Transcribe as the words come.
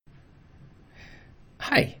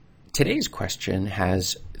Hi, today's question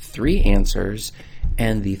has 3 answers,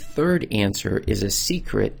 and the third answer is a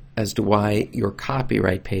secret as to why your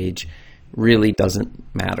copyright page really doesn't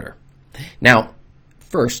matter. Now,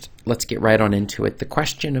 first, let's get right on into it. The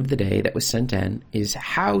question of the day that was sent in is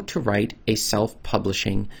how to write a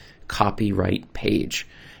self-publishing copyright page.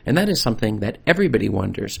 And that is something that everybody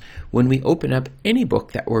wonders. When we open up any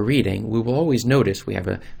book that we're reading, we will always notice we have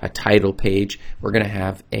a title page. We're going to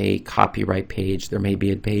have a copyright page. There may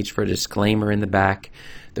be a page for a disclaimer in the back.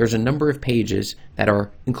 There's a number of pages that are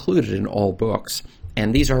included in all books.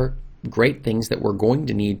 And these are great things that we're going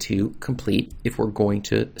to need to complete if we're going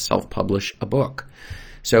to self-publish a book.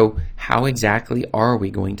 So how exactly are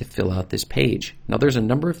we going to fill out this page? Now, there's a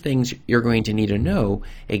number of things you're going to need to know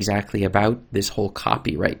exactly about this whole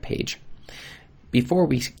copyright page. Before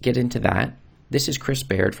we get into that, this is Chris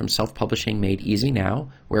Baird from Self-Publishing Made Easy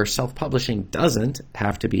Now, where self-publishing doesn't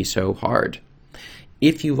have to be so hard.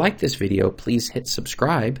 If you like this video, please hit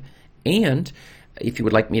subscribe, and if you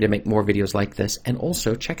would like me to make more videos like this, and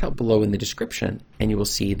also check out below in the description and you will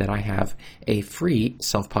see that I have a free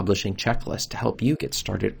self-publishing checklist to help you get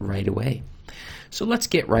started right away. So let's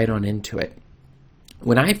get right on into it.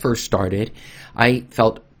 When I first started, I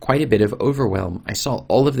felt quite a bit of overwhelm. I saw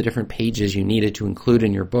all of the different pages you needed to include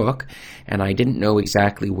in your book, and I didn't know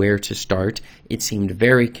exactly where to start. It seemed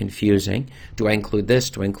very confusing. Do I include this?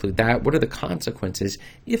 Do I include that? What are the consequences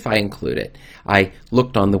if I include it? I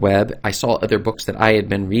looked on the web. I saw other books that I had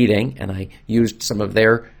been reading, and I used some of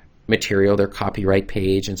their material, their copyright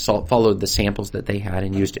page, and followed the samples that they had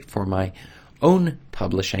and used it for my own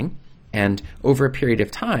publishing. And over a period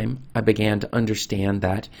of time, I began to understand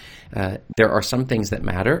that there are some things that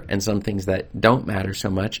matter and some things that don't matter so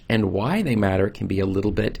much, and why they matter can be a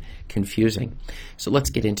little bit confusing. So let's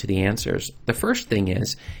get into the answers. The first thing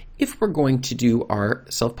is, if we're going to do our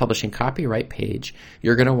self-publishing copyright page,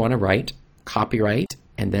 you're going to want to write copyright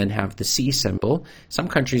and then have the C symbol. Some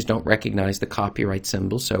countries don't recognize the copyright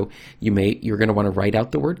symbol, so you're going to want to write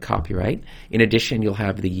out the word copyright. In addition, you'll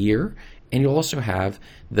have the year, and you'll also have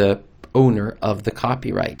the owner of the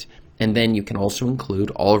copyright. And then you can also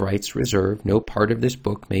include all rights reserved. No part of this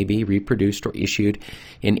book may be reproduced or issued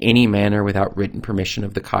in any manner without written permission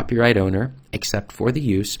of the copyright owner, except for the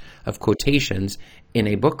use of quotations in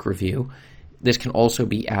a book review. This can also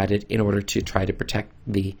be added in order to try to protect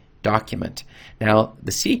the document. Now,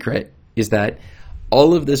 the secret is that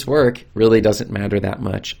all of this work really doesn't matter that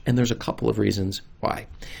much, and there's a couple of reasons why.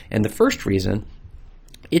 And the first reason,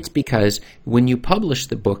 it's because when you publish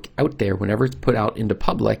the book out there, whenever it's put out into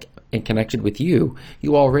public and connected with you,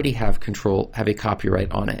 you already have a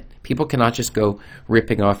copyright on it. People cannot just go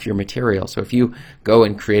ripping off your material. So if you go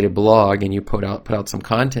and create a blog and you put out some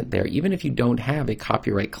content there, even if you don't have a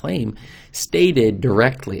copyright claim stated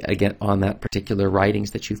directly again on that particular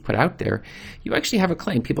writings that you've put out there, you actually have a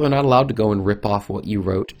claim. People are not allowed to go and rip off what you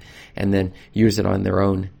wrote and then use it on their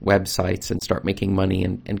own websites and start making money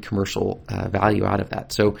and commercial value out of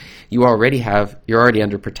that. So you're already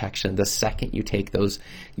under protection the second you take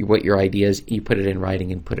what your ideas, you put it in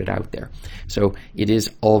writing and put it out there. So it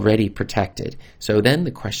is already protected. So then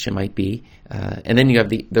the question might be, and then you have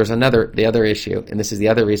the other issue, and this is the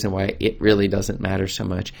other reason why it really doesn't matter so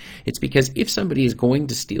much. It's because if somebody is going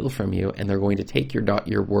to steal from you and they're going to take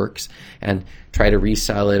your works and try to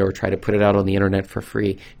resell it or try to put it out on the internet for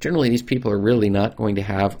free, generally these people are really not going to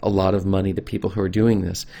have a lot of money, the people who are doing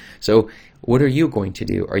this. So what are you going to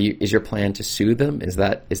do? Is your plan to sue them? Is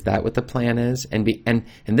that what the plan is? And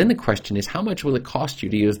then the question is, how much will it cost you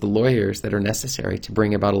to use the lawyers that are necessary to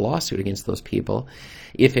bring about a lawsuit against those people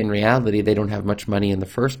if in reality they don't have much money in the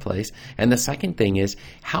first place? And the second thing is,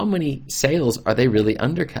 how many sales are they really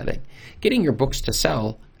undercutting? Getting your books to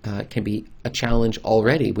sell can be a challenge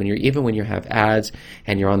already when you have ads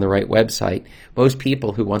and you're on the right website. Most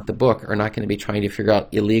people who want the book are not going to be trying to figure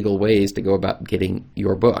out illegal ways to go about getting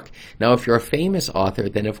your book. Now, if you're a famous author,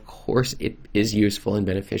 then of course it is useful and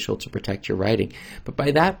beneficial to protect your writing. But by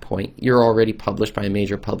that point, you're already published by a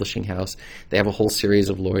major publishing house. They have a whole series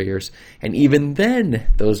of lawyers. And even then,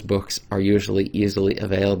 those books are usually easily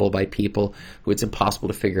available by people who it's impossible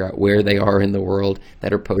to figure out where they are in the world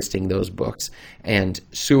that are posting those books. And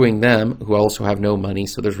suing them, who also have no money,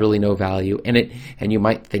 so there's really no value in it. And you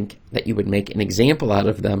might think, that you would make an example out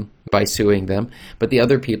of them by suing them, but the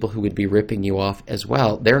other people who would be ripping you off as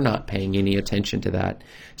well, they're not paying any attention to that.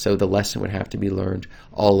 So the lesson would have to be learned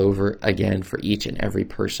all over again for each and every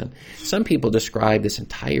person. Some people describe this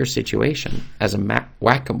entire situation as a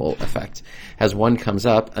whack-a-mole effect. As one comes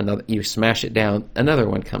up, another, you smash it down, another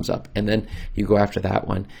one comes up, and then you go after that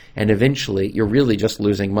one. And eventually, you're really just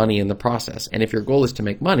losing money in the process. And if your goal is to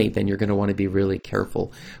make money, then you're going to want to be really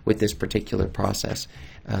careful with this particular process.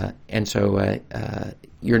 And so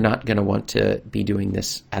you're not going to want to be doing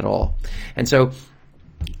this at all. And so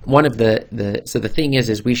one of the thing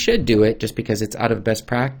is we should do it just because it's out of best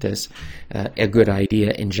practice, a good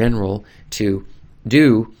idea in general to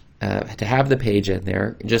have the page in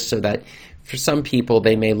there, just so that for some people,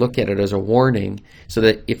 they may look at it as a warning so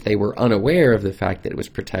that if they were unaware of the fact that it was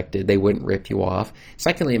protected, they wouldn't rip you off.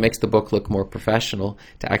 Secondly, it makes the book look more professional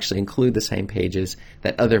to actually include the same pages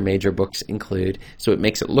that other major books include, so it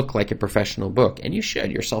makes it look like a professional book. And you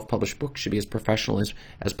should. Your self-published book should be as professional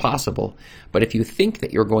as possible. But if you think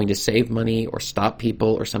that you're going to save money or stop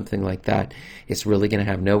people or something like that, it's really going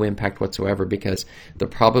to have no impact whatsoever, because the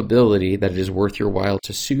probability that it is worth your while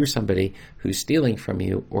to sue somebody who's stealing from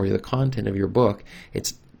you or the content of your book,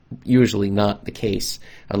 it's usually not the case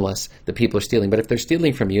unless the people are stealing. But if they're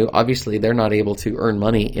stealing from you, obviously they're not able to earn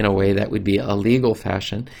money in a way that would be a legal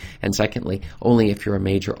fashion. And secondly, only if you're a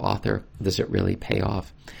major author does it really pay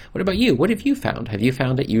off. What about you? What have you found? Have you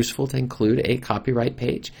found it useful to include a copyright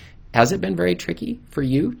page? Has it been very tricky for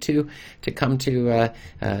you to come to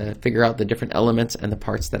figure out the different elements and the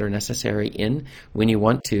parts that are necessary in when you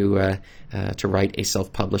want to write a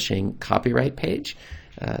self-publishing copyright page?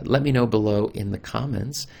 Let me know below in the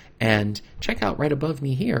comments, and check out right above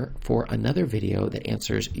me here for another video that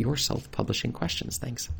answers your self-publishing questions. Thanks.